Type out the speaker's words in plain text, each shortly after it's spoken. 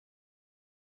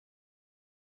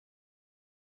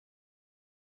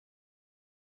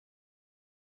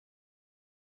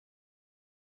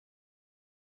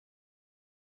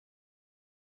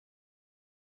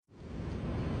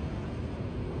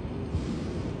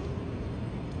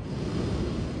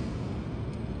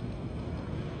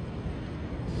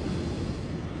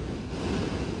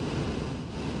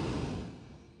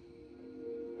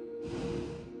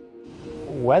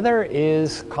Weather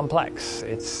is complex.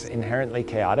 It's inherently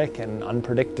chaotic and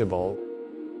unpredictable.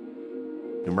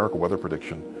 Numerical weather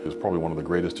prediction is probably one of the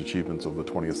greatest achievements of the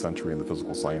 20th century in the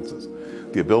physical sciences.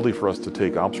 The ability for us to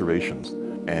take observations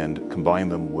and combine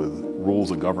them with rules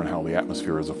that govern how the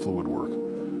atmosphere as a fluid work,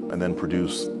 and then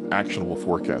produce actionable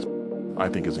forecasts, I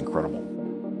think is incredible.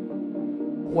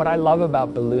 What I love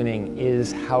about ballooning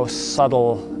is how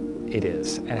subtle it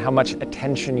is and how much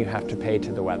attention you have to pay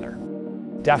to the weather.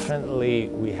 Definitely,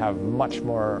 we have much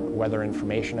more weather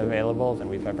information available than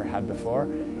we've ever had before,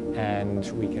 and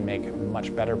we can make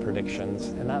much better predictions,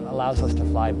 and that allows us to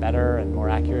fly better and more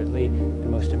accurately, and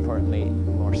most importantly,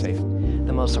 more safely.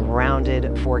 The most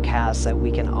rounded forecasts that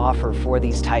we can offer for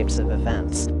these types of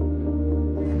events.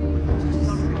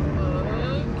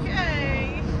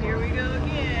 Okay, here we go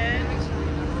again.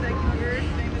 Second verse,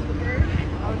 same as the first.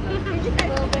 A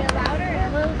little bit louder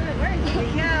and a little bit worse. There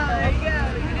you go.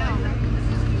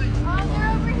 Oh, they're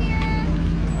over here.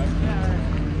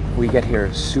 We get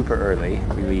here super early.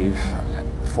 We leave at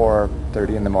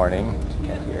 4:30 in the morning to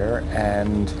get here,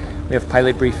 and we have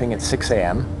pilot briefing at 6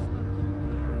 a.m.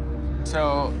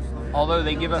 So, although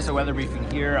they give us a weather briefing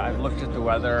here, I've looked at the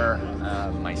weather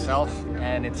myself,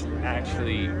 and it's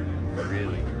actually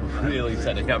really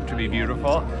setting up to be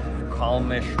beautiful.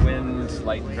 Calmish winds,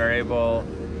 light and variable,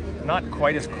 not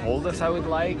quite as cold as I would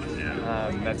like.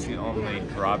 That's the only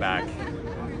drawback.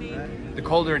 The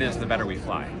colder it is, the better we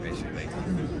fly, basically.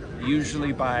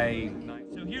 Usually by 9.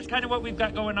 So here's kind of what we've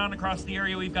got going on across the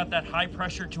area. We've got that high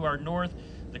pressure to our north.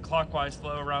 The clockwise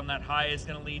flow around that high is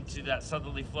going to lead to that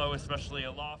southerly flow, especially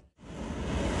aloft.